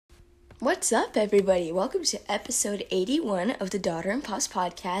What's up, everybody? Welcome to episode 81 of the Daughter and Pause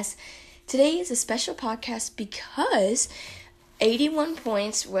podcast. Today is a special podcast because 81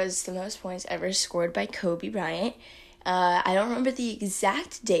 points was the most points ever scored by Kobe Bryant. I don't remember the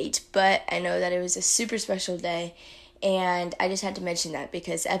exact date, but I know that it was a super special day, and I just had to mention that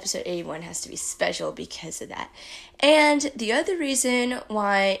because episode 81 has to be special because of that. And the other reason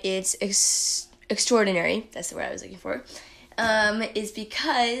why it's extraordinary, that's the word I was looking for, is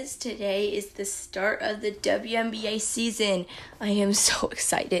because today is the start of the WNBA season. I am so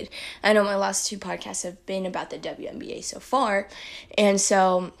excited. I know my last two podcasts have been about the WNBA so far, and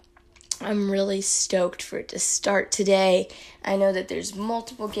so I'm really stoked for it to start today. I know that there's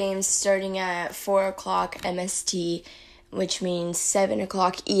multiple games starting at 4 o'clock MST, which means 7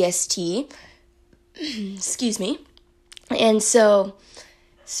 o'clock EST. Excuse me. And so,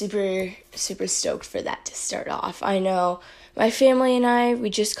 super stoked for that to start off. I know my family and I, we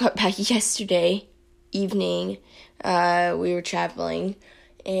just got back yesterday evening. We were traveling,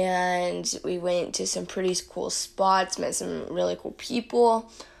 and we went to some pretty cool spots, met some really cool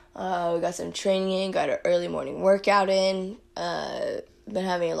people. We got some training in, got an early morning workout in, been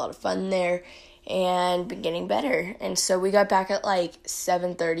having a lot of fun there, and been getting better. And so we got back at like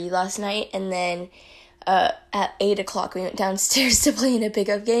 7:30 last night, and then at 8 o'clock we went downstairs to play in a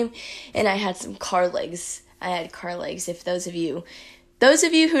pickup game, and I had some car legs. If those of you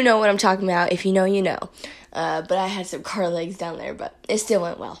who know what I'm talking about, if you know, you know. But I had some car legs down there, but it still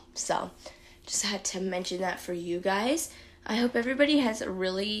went well. So just had to mention that for you guys. I hope everybody has a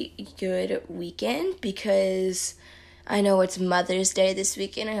really good weekend because I know it's Mother's Day this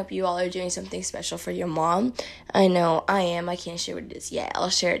weekend. I hope you all are doing something special for your mom. I know I am. I can't share what it is yet. I'll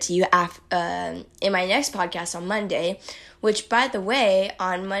share it to you in my next podcast on Monday, which, by the way,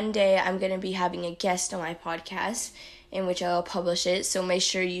 on Monday I'm going to be having a guest on my podcast in which I'll publish it. So make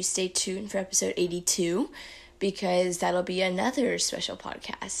sure you stay tuned for episode 82 because that'll be another special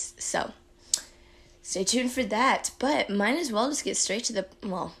podcast. So stay tuned for that. But might as well just get straight to the,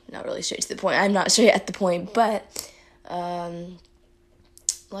 well, not really straight to the point. I'm not straight at the point, but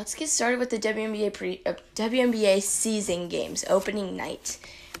let's get started with the WNBA season games, opening night.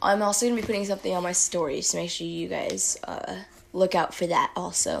 I'm also going to be putting something on my stories, so make sure you guys look out for that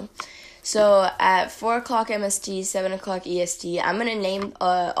also. So at 4 o'clock MST, 7 o'clock EST, I'm going to name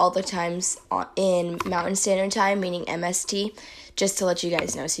all the times in Mountain Standard Time, meaning MST, just to let you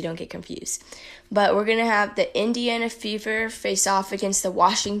guys know so you don't get confused. But we're going to have the Indiana Fever face off against the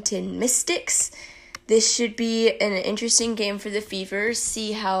Washington Mystics. This should be an interesting game for the Fever.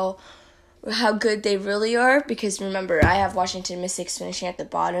 See how good they really are. Because remember, I have Washington Mystics finishing at the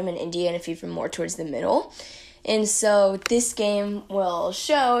bottom and Indiana Fever more towards the middle. And so this game will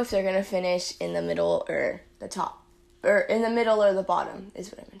show if they're going to finish in the middle or the top. Or in the middle or the bottom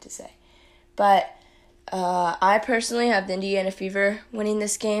is what I meant to say. But I personally have the Indiana Fever winning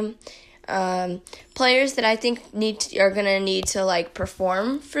this game. Players that I think are going to need to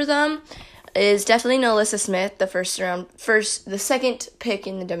perform for them is definitely NaLyssa Smith, the second pick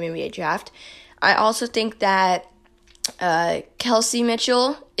in the WNBA draft. I also think that Kelsey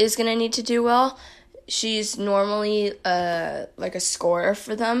Mitchell is going to need to do well. She's normally a scorer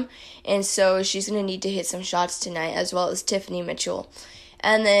for them, and so she's going to need to hit some shots tonight, as well as Tiffany Mitchell.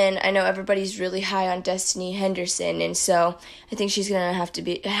 And then I know everybody's really high on Destiny Henderson, and so I think she's going to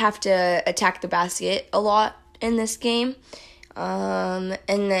have to attack the basket a lot in this game. And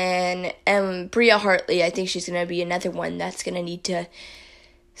then Bria Hartley, I think she's going to be another one that's going to need to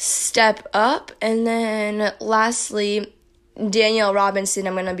step up. And then lastly, Danielle Robinson,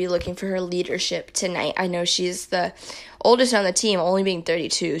 I'm going to be looking for her leadership tonight. I know she's the oldest on the team, only being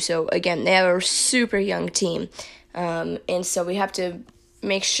 32. So again, they have a super young team. And so we have to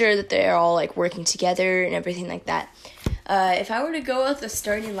make sure that they're all working together and everything like that. If I were to go with the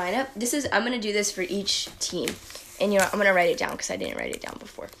starting lineup, I'm going to do this for each team. And I'm going to write it down because I didn't write it down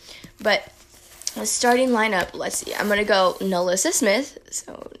before. But the starting lineup, let's see. I'm going to go NaLyssa Smith.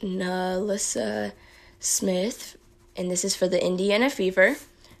 So NaLyssa Smith. And this is for the Indiana Fever.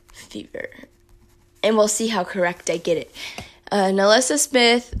 And we'll see how correct I get it. NaLyssa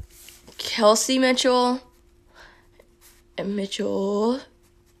Smith, Kelsey Mitchell,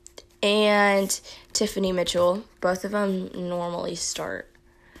 and Tiffany Mitchell. Both of them normally start.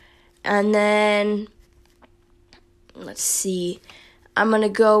 And then let's see. I'm going to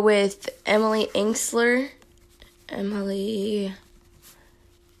go with Emily Engstler. And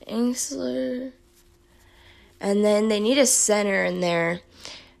then they need a center in there.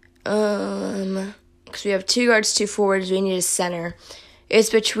 Because we have 2 guards, 2 forwards. We need a center. It's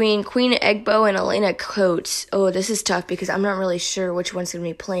between Queen Egbo and Elena Coates. Oh, this is tough because I'm not really sure which one's going to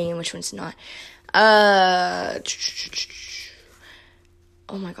be playing and which one's not. Oh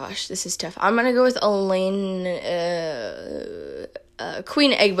my gosh, this is tough. I'm going to go with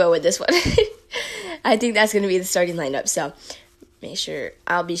Queen Egbo with this one. I think that's going to be the starting lineup, so make sure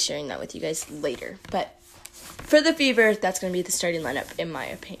I'll be sharing that with you guys later. But for the Fever, that's going to be the starting lineup in my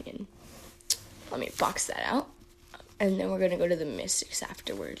opinion. Let me box that out. And then we're going to go to the Mystics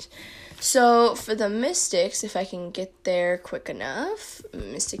afterwards. So for the Mystics, if I can get there quick enough.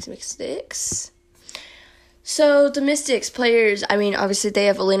 Mystics. So the Mystics players, I mean, obviously they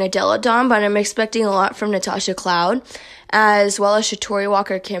have Elena Delle Donne, but I'm expecting a lot from Natasha Cloud, as well as Shatori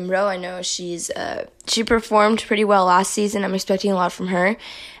Walker-Kimbrough. I know she performed pretty well last season. I'm expecting a lot from her.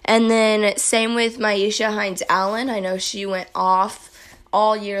 And then same with Myisha Hines-Allen. I know she went off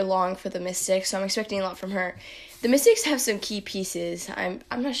all year long for the Mystics, so I'm expecting a lot from her. The Mystics have some key pieces.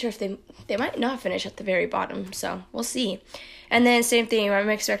 I'm not sure if they might not finish at the very bottom, so we'll see. And then same thing, I'm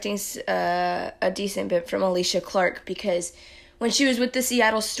expecting a decent bit from Alicia Clark, because when she was with the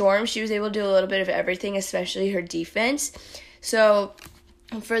Seattle Storm, she was able to do a little bit of everything, especially her defense. So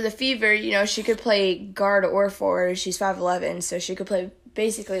for the Fever, she could play guard or forward. She's 5'11", so she could play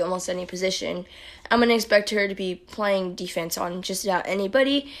basically almost any position. I'm going to expect her to be playing defense on just about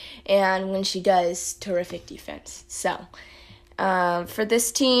anybody, and when she does, terrific defense. So, for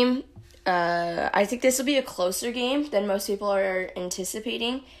this team, I think this will be a closer game than most people are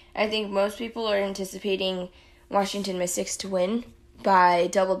anticipating. I think most people are anticipating Washington Mystics to win by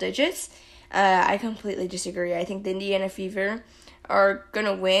double digits. I completely disagree. I think the Indiana Fever are going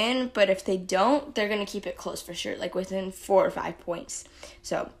to win, but if they don't, they're going to keep it close for sure, like within 4 or 5 points.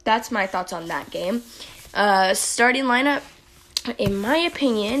 So that's my thoughts on that game. Starting lineup, in my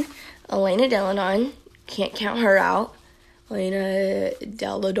opinion, Elena Delle Donne, can't count her out. Elena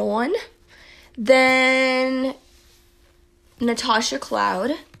Delle Donne. Then Natasha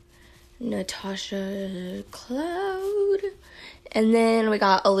Cloud. And then we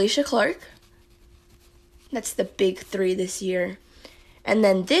got Alicia Clark. That's the big three this year. And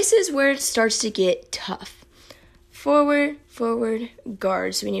then this is where it starts to get tough. Forward,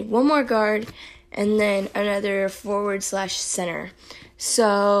 guard. So we need one more guard and then another forward/center.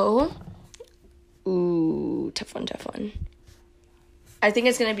 So, tough one. I think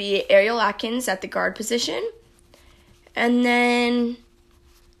it's going to be Ariel Atkins at the guard position. And then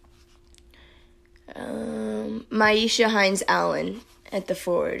Myisha Hines-Allen at the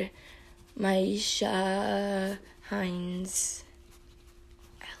forward. Myisha Hines-Allen.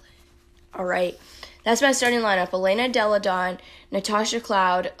 All right. That's my starting lineup. Elena Delle Donne, Natasha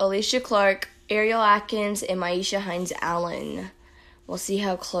Cloud, Alicia Clark, Ariel Atkins, and Myisha Hines-Allen. We'll see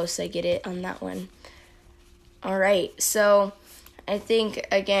how close I get it on that one. All right. So I think,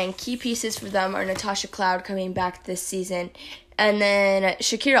 again, key pieces for them are Natasha Cloud coming back this season. And then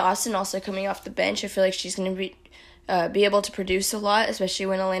Shakira Austin also coming off the bench. I feel like she's going to be able to produce a lot, especially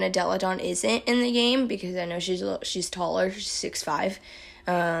when Elena Delle Donne isn't in the game, because I know she's taller. She's 6'5".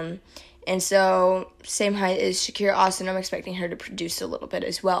 And so, same height as Shakira Austin, I'm expecting her to produce a little bit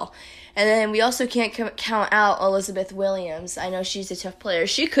as well. And then we also can't count out Elizabeth Williams. I know she's a tough player.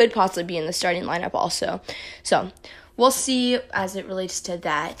 She could possibly be in the starting lineup also. So, we'll see as it relates to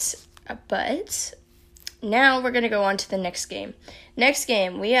that. But now we're going to go on to the next game. Next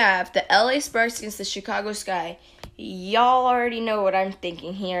game, we have the LA Sparks against the Chicago Sky. Y'all already know what I'm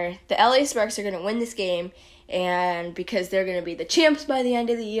thinking here. The LA Sparks are going to win this game. And because they're going to be the champs by the end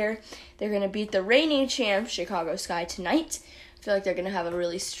of the year, they're going to beat the reigning champs, Chicago Sky, tonight. I feel like they're going to have a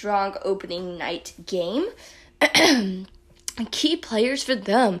really strong opening night game. Key players for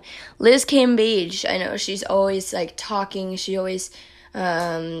them. Liz Cambage, I know she's always talking. She always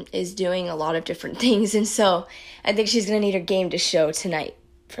is doing a lot of different things. And so I think she's going to need her game to show tonight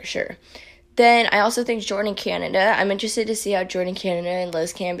for sure. Then I also think Jordin Canada. I'm interested to see how Jordin Canada and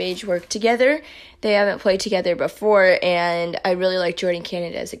Liz Cambage work together. They haven't played together before, and I really like Jordin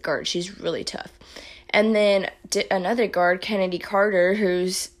Canada as a guard. She's really tough. And then another guard, Kennedy Carter,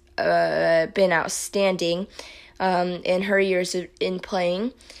 who's been outstanding in her years in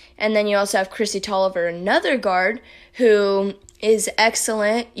playing. And then you also have Chrissy Tolliver, another guard, who is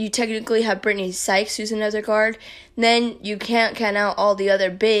excellent. You technically have Brittany Sykes, who's another guard. Then you can't count out all the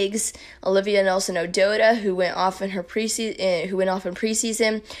other bigs. Olivia Nelson-Ododa, who went off in preseason.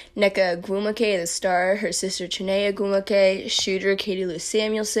 Nneka Ogwumike, the star. Her sister Chineye Ogwumike. Shooter Katie Lou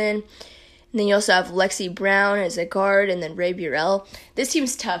Samuelson. And then you also have Lexi Brown as a guard, and then Ray Burrell. This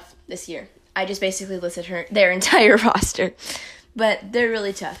team's tough this year. I just basically listed their entire roster. But they're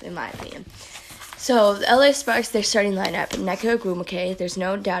really tough, in my opinion. So, the LA Sparks, their starting lineup. Nneka Ogwumike, there's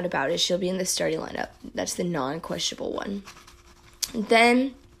no doubt about it. She'll be in the starting lineup. That's the non-questionable one.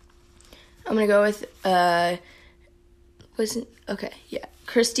 Then, I'm going to go with, Kristi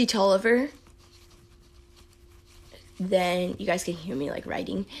Toliver. Then, you guys can hear me,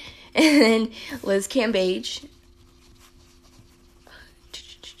 writing. And then, Liz Cambage.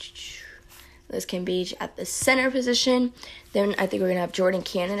 Liz Cambage at the center position. Then, I think we're going to have Jordin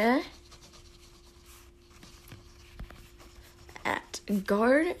Canada at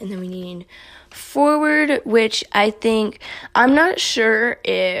guard, and then we need forward, which I'm not sure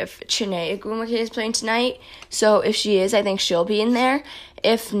if Chiney Ogwumike is playing tonight, so if she is, I think she'll be in there.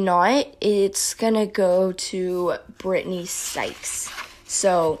 If not, it's gonna go to Brittany Sykes.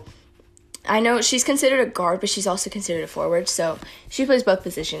 So I know she's considered a guard, but she's also considered a forward, so she plays both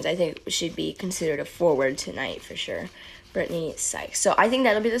positions. I think she'd be considered a forward tonight for sure. Brittany Sykes. So I think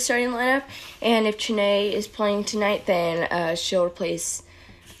that'll be the starting lineup. And if Chiney is playing tonight, then she'll replace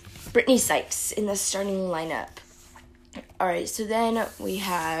Brittany Sykes in the starting lineup. All right, so then we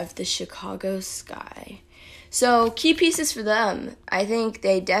have the Chicago Sky. So key pieces for them. I think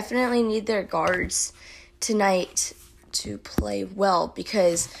they definitely need their guards tonight to play well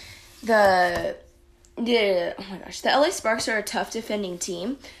because the LA Sparks are a tough defending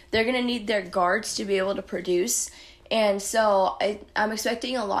team. They're going to need their guards to be able to produce. And so I'm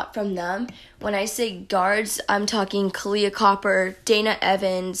expecting a lot from them. When I say guards, I'm talking Kahleah Copper, Dana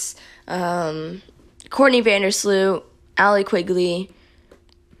Evans, Courtney Vandersloot, Allie Quigley.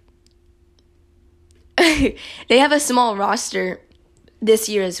 They have a small roster this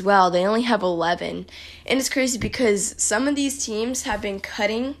year as well. They only have 11. And it's crazy because some of these teams have been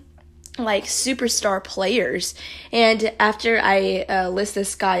cutting superstar players. And after I list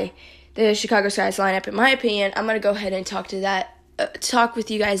the Chicago Sky's lineup, in my opinion, I'm going to go ahead and talk with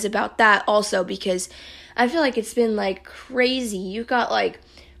you guys about that also because I feel like it's been crazy. You've got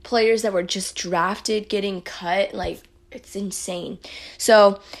players that were just drafted getting cut. It's insane.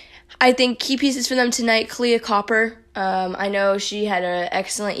 So I think key pieces for them tonight, Kahleah Copper. I know she had an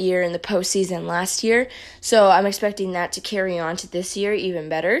excellent year in the postseason last year, so I'm expecting that to carry on to this year even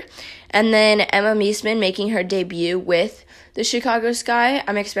better. And then Emma Meesman making her debut with the Chicago Sky.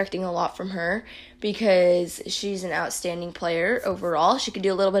 I'm expecting a lot from her because she's an outstanding player overall. She could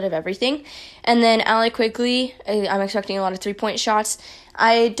do a little bit of everything. And then Allie Quigley, I'm expecting a lot of 3-point shots.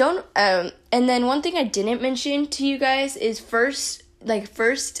 And then one thing I didn't mention to you guys is first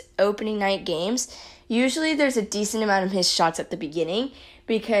opening night games, usually there's a decent amount of missed shots at the beginning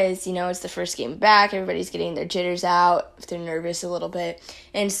because, it's the first game back. Everybody's getting their jitters out if they're nervous a little bit.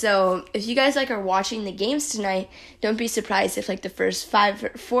 And so if you guys are watching the games tonight, don't be surprised if the first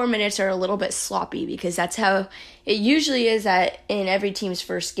 4 minutes are a little bit sloppy because that's how it usually is in every team's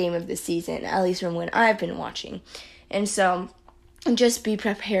first game of the season, at least from when I've been watching. And so just be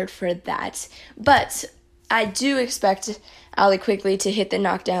prepared for that. But I do expect Allie Quigley to hit the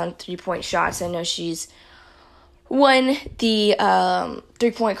knockdown 3-point shots. I know she's won the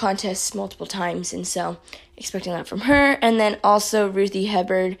 3-point contest multiple times, and so expecting that from her. And then also Ruthie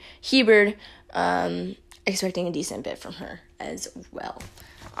Hebard, expecting a decent bit from her as well.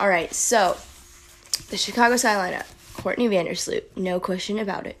 All right, so the Chicago Sky lineup, Courtney Vandersloot, no question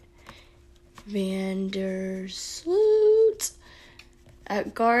about it. Vandersloot.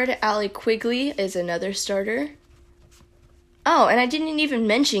 At guard, Allie Quigley is another starter. Oh, and I didn't even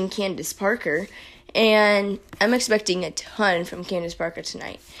mention Candace Parker, and I'm expecting a ton from Candace Parker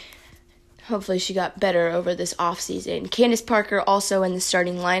tonight. Hopefully she got better over this offseason. Candace Parker also in the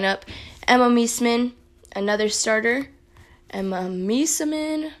starting lineup. Emma Meesman, another starter. Emma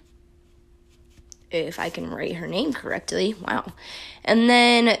Meesman, if I can write her name correctly. Wow. And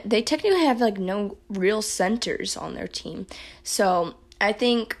then they technically have no real centers on their team. So I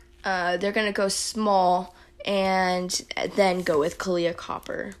think they're going to go small and then go with Kahleah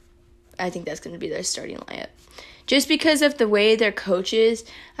Copper. I think that's going to be their starting lineup. Just because of the way their coach is,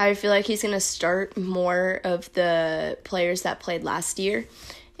 I feel like he's going to start more of the players that played last year.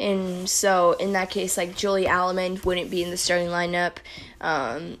 And so in that case, Julie Alleman wouldn't be in the starting lineup.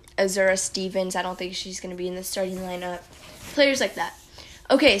 Azura Stevens, I don't think she's going to be in the starting lineup. Players like that.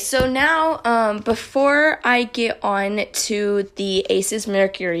 Okay, so now before I get on to the Aces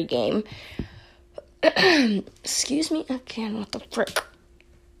Mercury game, excuse me again, what the frick?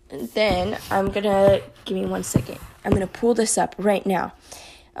 And then I'm going to, give me 1 second. I'm going to pull this up right now.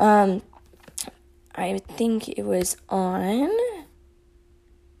 I think it was on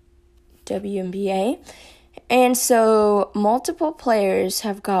WNBA. And so multiple players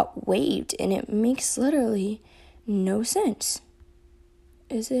have got waived, and it makes literally no sense.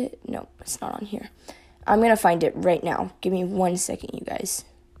 Is it? No, it's not on here. I'm going to find it right now. Give me 1 second, you guys.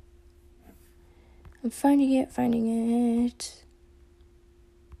 I'm finding it.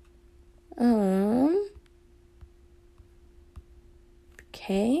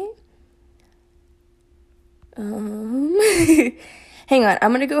 Okay. Hang on,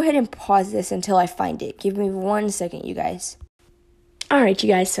 I'm going to go ahead and pause this until I find it. Give me 1 second, you guys. Alright, you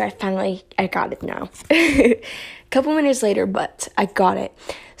guys, so I got it now. Couple minutes later, but I got it.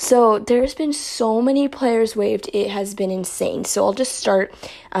 So there's been so many players waived, it has been insane. So I'll just start.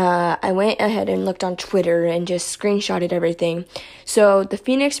 I went ahead and looked on Twitter and just screenshotted everything. So the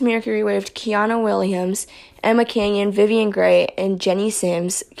Phoenix Mercury waived Kiana Williams, Emma Canyon, Vivian Gray, and Jenny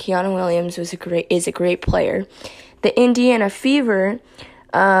Sims. Kiana Williams is a great player. The Indiana Fever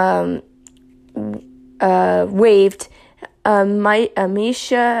waived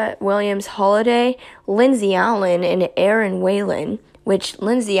Amisha Williams-Holiday, Lindsay Allen, and Aaron Whalen, which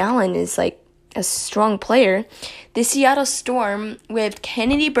Lindsay Allen is like a strong player. The Seattle Storm waived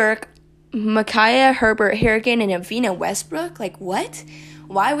Kennedy Burke, Micaiah Herbert Harrigan, and Avina Westbrook. Like, what?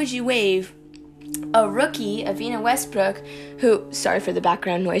 Why would you waive a rookie, Avina Westbrook, who, sorry for the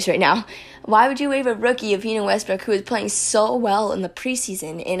background noise right now, why would you waive a rookie, Avina Westbrook, who is playing so well in the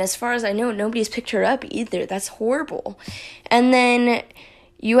preseason? And as far as I know, nobody's picked her up either. That's horrible. And then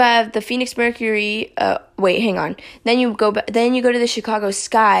you have the Phoenix Mercury. Wait, hang on. Then you go to the Chicago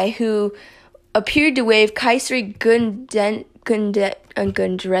Sky, who appeared to waive Kaiseri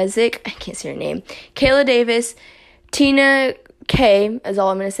Gundrezic. I can't say her name. Kayla Davis, Tina K, is all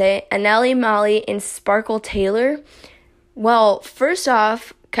I'm going to say, Anali Mali, and Sparkle Taylor. Well, first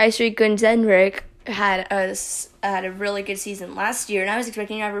off, Kaiseri Gundzenrick had a really good season last year, and I was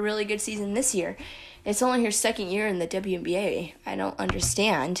expecting to have a really good season this year. It's only her second year in the WNBA. I don't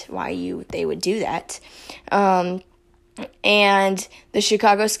understand why they would do that. And the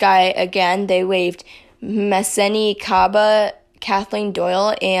Chicago Sky, again, they waived Meseni Kaba, Kathleen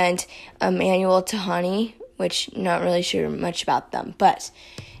Doyle, and Emmanuel Tahani, which not really sure much about them.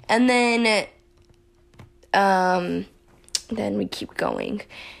 And then we keep going.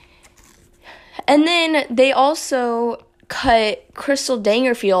 And then they also cut Crystal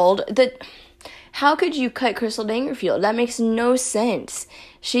Dangerfield. How could you cut Crystal Dangerfield? That makes no sense.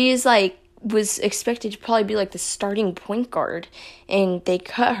 She is was expected to probably be the starting point guard, and they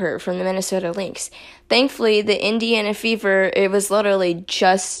cut her from the Minnesota Lynx. Thankfully, the Indiana Fever, it was literally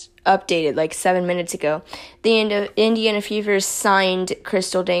just updated 7 minutes ago. The Indiana Fever signed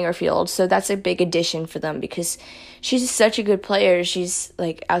Crystal Dangerfield, so that's a big addition for them because she's such a good player. She's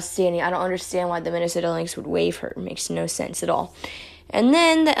outstanding. I don't understand why the Minnesota Lynx would waive her. It makes no sense at all. And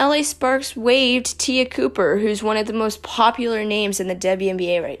then the LA Sparks waived Tia Cooper, who's one of the most popular names in the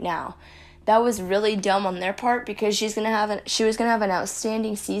WNBA right now. That was really dumb on their part because she was gonna have an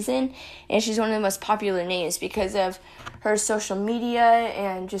outstanding season, and she's one of the most popular names because of her social media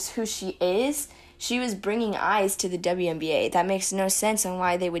and just who she is. She was bringing eyes to the WNBA. That makes no sense on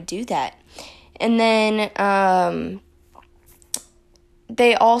why they would do that. And then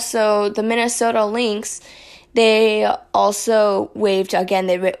the Minnesota Lynx, they also waived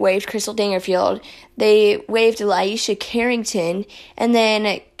Crystal Dangerfield. They waived Laisha Carrington, and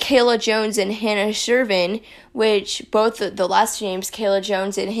then Kayla Jones and Hannah Shervin, which both the last names, Kayla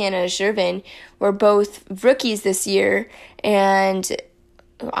Jones and Hannah Shervin, were both rookies this year. And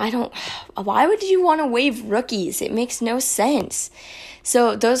why would you want to waive rookies? It makes no sense.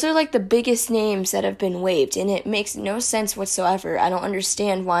 So those are the biggest names that have been waived, and it makes no sense whatsoever. I don't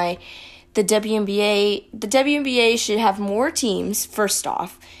understand why the WNBA should have more teams, first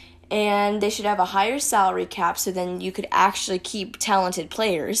off, and they should have a higher salary cap so then you could actually keep talented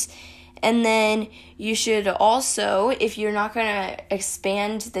players. And then you should also, if you're not going to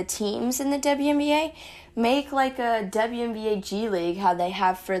expand the teams in the WNBA, make a WNBA G League, how they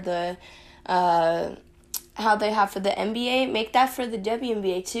have for the NBA, make that for the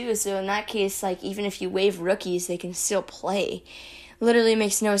WNBA too. So in that case, even if you waive rookies, they can still play. Literally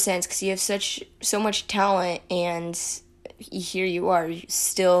makes no sense because you have so much talent, and here you are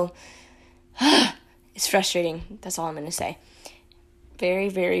still. It's frustrating. That's all I'm going to say. Very,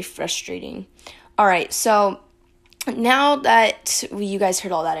 very frustrating. All right, so now that you guys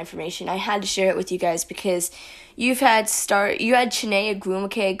heard all that information, I had to share it with you guys because you had Chiney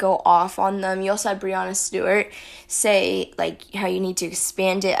Ogwumike go off on them. You also had Brianna Stewart say how you need to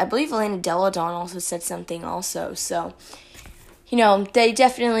expand it. I believe Elena Deladon also said something also. So they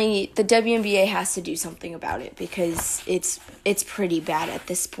definitely, the WNBA has to do something about it because it's pretty bad at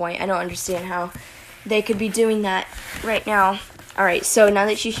this point. I don't understand how they could be doing that right now. All right, so now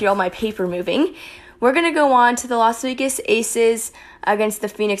that you hear all my paper moving, we're going to go on to the Las Vegas Aces against the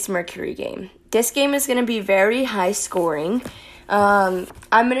Phoenix Mercury game. This game is going to be very high scoring. I'm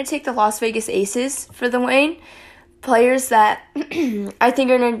going to take the Las Vegas Aces for the win. Players that I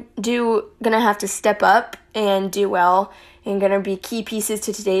think are going to have to step up and do well and going to be key pieces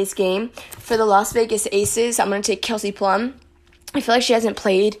to today's game. For the Las Vegas Aces, I'm going to take Kelsey Plum. I feel like she hasn't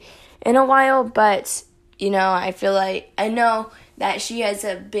played in a while, but, I know that she has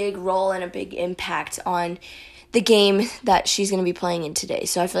a big role and a big impact on the game that she's going to be playing in today.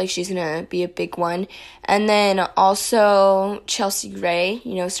 So I feel like she's going to be a big one. And then also Chelsea Gray,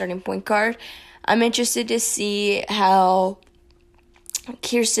 starting point guard. I'm interested to see how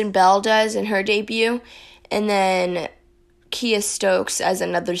Kirsten Bell does in her debut. And then Kia Stokes as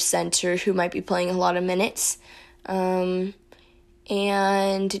another center who might be playing a lot of minutes. And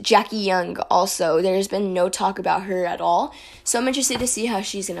Jackie Young also. There's been no talk about her at all. So I'm interested to see how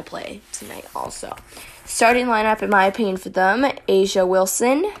she's going to play tonight also. Starting lineup, in my opinion, for them, A'ja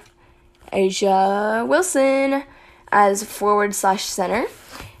Wilson as forward/center.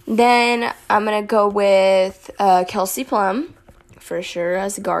 Then I'm going to go with Kelsey Plum, for sure,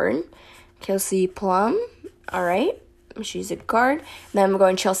 as a guard. Kelsey Plum, all right. She's a guard. Then I'm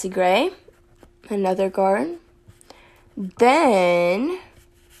going Chelsea Gray, another guard. Then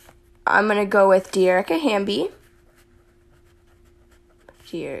I'm going to go with Dearica Hamby.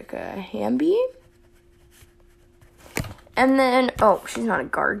 And then, she's not a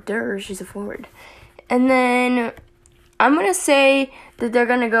guard. She's a forward. And then I'm going to say that they're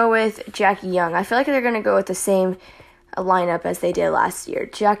going to go with Jackie Young. I feel like they're going to go with the same lineup as they did last year.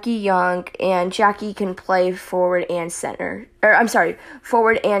 Jackie Young, and Jackie can play forward and center.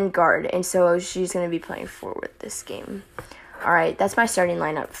 Forward and guard. And so she's going to be playing forward this game. All right, that's my starting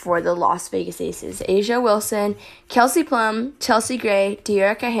lineup for the Las Vegas Aces. A'ja Wilson, Kelsey Plum, Chelsea Gray,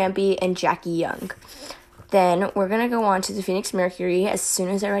 Dearica Hamby, and Jackie Young. Then we're going to go on to the Phoenix Mercury as soon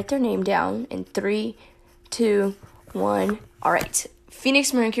as I write their name down in 3, 2, 1. All right,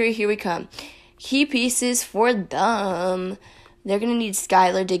 Phoenix Mercury, here we come. Key pieces for them. They're going to need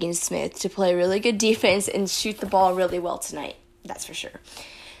Skylar Diggins-Smith to play really good defense and shoot the ball really well tonight. That's for sure.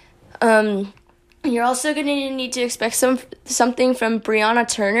 You're also going to need to expect something from Brianna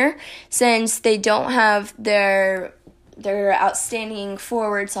Turner since they don't have their outstanding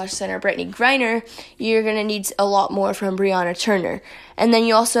forward/center, Brittany Griner. You're going to need a lot more from Brianna Turner. And then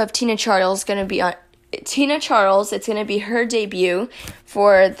you also have Tina Charles, it's going to be her debut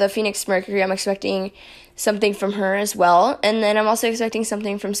for the Phoenix Mercury. I'm expecting something from her as well. And then I'm also expecting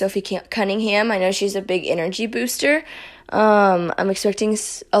something from Sophie Cunningham. I know she's a big energy booster. I'm expecting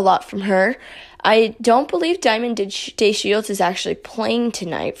a lot from her. I don't believe Diamond Day Shields is actually playing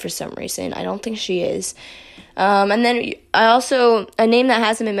tonight for some reason. I don't think she is. And then a name that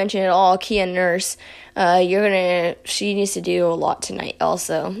hasn't been mentioned at all, Kia Nurse. She needs to do a lot tonight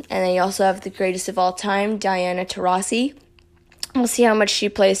also. And then you also have the greatest of all time, Diana Taurasi. We'll see how much she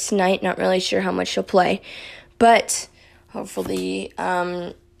plays tonight. Not really sure how much she'll play. But hopefully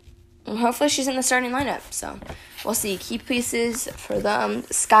she's in the starting lineup. So we'll see. Key pieces for them.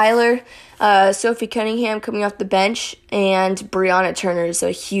 Skylar, Sophie Cunningham coming off the bench, and Brianna Turner is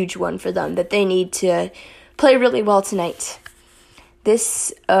a huge one for them that they need to play really well tonight.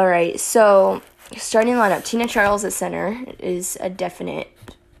 All right, so starting lineup. Tina Charles at center is a definite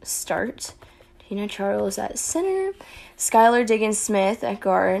start. Tina Charles at center. Skylar Diggins-Smith at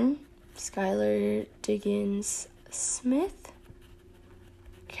guard. Skylar Diggins-Smith.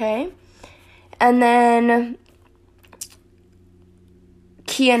 Okay. And then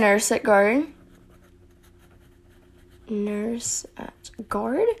Kia Nurse at guard.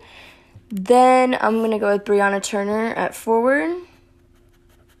 Then I'm going to go with Brianna Turner at forward.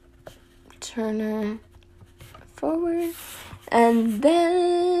 And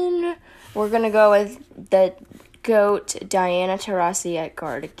then we're going to go with the GOAT Diana Taurasi at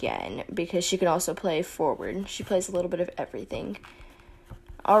guard again because she can also play forward. She plays a little bit of everything.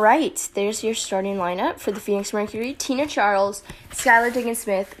 All right, there's your starting lineup for the Phoenix Mercury. Tina Charles, Skylar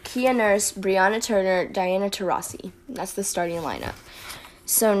Diggins-Smith, Kia Nurse, Brianna Turner, Diana Taurasi. That's the starting lineup.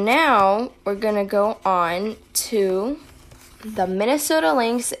 So now we're going to go on to the Minnesota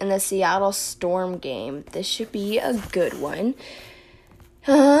Lynx and the Seattle Storm game. This should be a good one.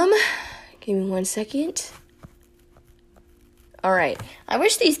 Give me 1 second. All right. I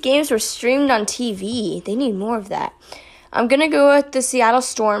wish these games were streamed on TV. They need more of that. I'm going to go with the Seattle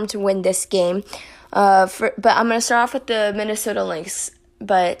Storm to win this game. But I'm going to start off with the Minnesota Lynx.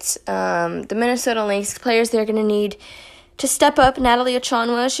 But the Minnesota Lynx players, they're going to need to step up. Natalie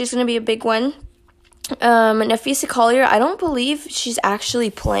Achonwa, she's going to be a big one. Nafisa Collier, I don't believe she's actually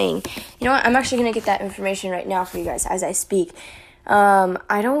playing. You know what? I'm actually going to get that information right now for you guys as I speak.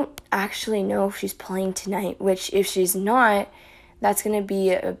 I don't actually know if she's playing tonight, which if she's not, that's going to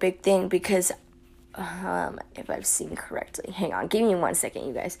be a big thing because, if I've seen correctly. Hang on, give me 1 second,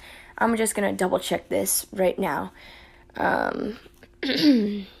 you guys. I'm just going to double check this right now.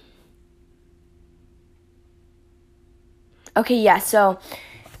 Okay, yeah, so,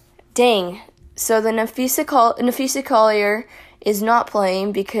 dang. So the Nafisa Collier is not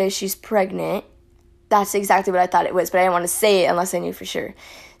playing because she's pregnant. That's exactly what I thought it was, but I didn't want to say it unless I knew for sure.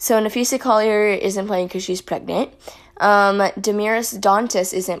 So Nafisa Collier isn't playing because she's pregnant. Damiris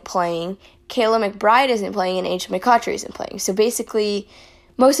Dantas isn't playing. Kayla McBride isn't playing, and Angel McCautry isn't playing. So basically,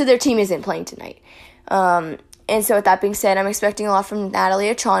 most of their team isn't playing tonight. And so with that being said, I'm expecting a lot from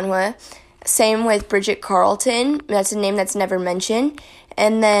Natalie Achonwa. Same with Bridget Carlton. That's a name that's never mentioned.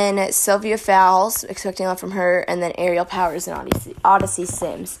 And then Sylvia Fowles, expecting a lot from her. And then Ariel Powers and Odyssey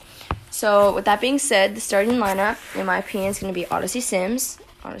Sims. So with that being said, the starting lineup, in my opinion, is going to be Odyssey Sims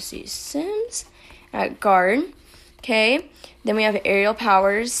at guard. Okay. Then we have Ariel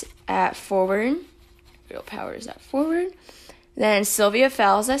Powers at forward. Then Sylvia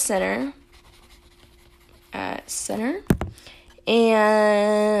Fowles at center.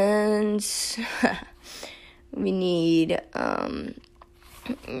 And we need,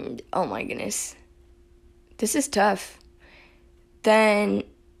 oh my goodness. This is tough. Then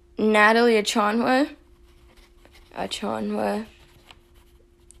Natalie Achonwa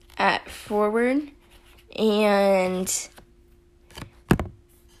at forward. And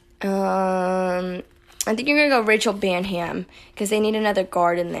I think you're going to go Rachel Banham because they need another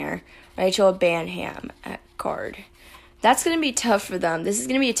guard in there. Rachel Banham at guard. That's going to be tough for them. This is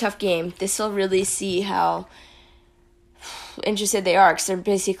going to be a tough game. This will really see how interested they are because they're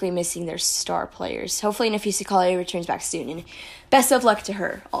basically missing their star players. Hopefully Nafisa Collier returns back soon, and best of luck to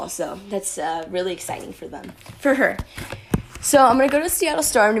her also. That's really exciting for her. So I'm going to go to Seattle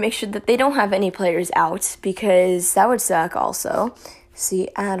Storm to make sure that they don't have any players out because that would suck also.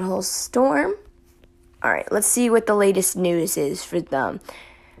 Seattle Storm. All right, let's see what the latest news is for them.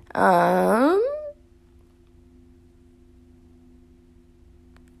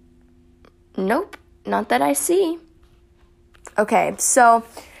 Nope, not that I see. Okay, so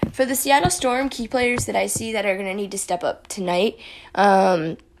for the Seattle Storm, key players that I see that are going to need to step up tonight,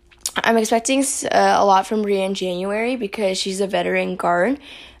 I'm expecting a lot from Brianne January because she's a veteran guard.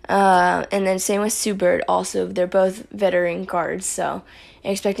 And then same with Sue Bird also. They're both veteran guards, so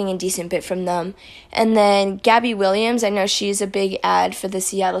I'm expecting a decent bit from them. And then Gabby Williams, I know she's a big ad for the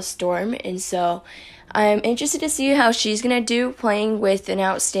Seattle Storm, and so I'm interested to see how she's going to do playing with an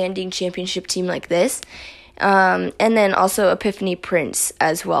outstanding championship team like this. And then also Epiphany Prince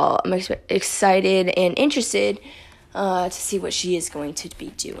as well. I'm excited and interested to see what she is going to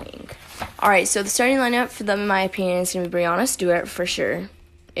be doing. All right, so the starting lineup for them, in my opinion, is going to be Brianna Stewart for sure.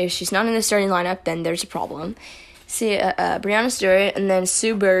 If she's not in the starting lineup, then there's a problem. See, Brianna Stewart, and then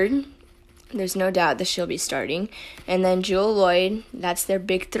Sue Bird. There's no doubt that she'll be starting. And then Jewel Lloyd. That's their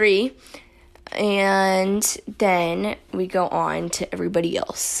big three. And then we go on to everybody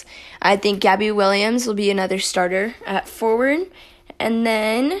else. I think Gabby Williams will be another starter at forward. And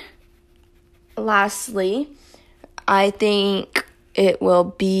then, lastly, I think it will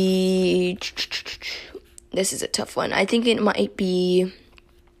be... This is a tough one. I think it might be...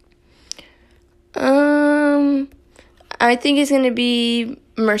 I think it's going to be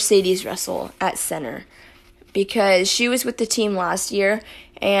Mercedes Russell at center. Because she was with the team last year,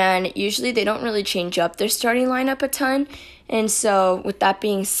 and usually they don't really change up their starting lineup a ton. And so, with that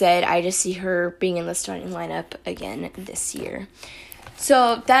being said, I just see her being in the starting lineup again this year.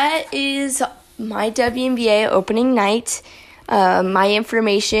 So, that is my WNBA opening night. My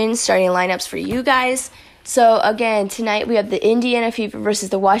information, starting lineups for you guys. So, again, tonight we have the Indiana Fever versus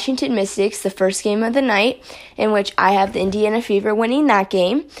the Washington Mystics, the first game of the night, in which I have the Indiana Fever winning that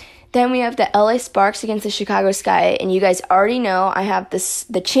game. Then we have the LA Sparks against the Chicago Sky, and you guys already know I have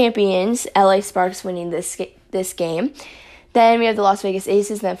the champions, LA Sparks, winning this game. Then we have the Las Vegas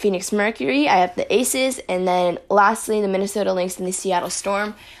Aces and the Phoenix Mercury. I have the Aces, and then lastly, the Minnesota Lynx and the Seattle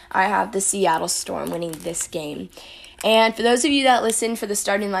Storm. I have the Seattle Storm winning this game. And for those of you that listen for the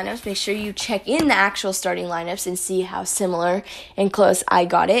starting lineups, make sure you check in the actual starting lineups and see how similar and close I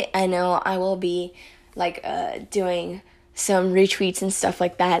got it. I know I will be doing some retweets and stuff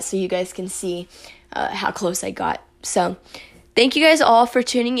like that so you guys can see how close I got. So Thank you guys all for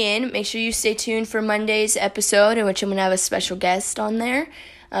tuning in. Make sure you stay tuned for Monday's episode, in which I'm going to have a special guest on there.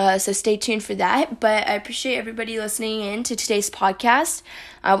 So stay tuned for that. But I appreciate everybody listening in to today's podcast.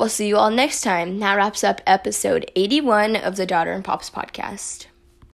 I will see you all next time. That wraps up episode 81 of the Daughter and Pops podcast.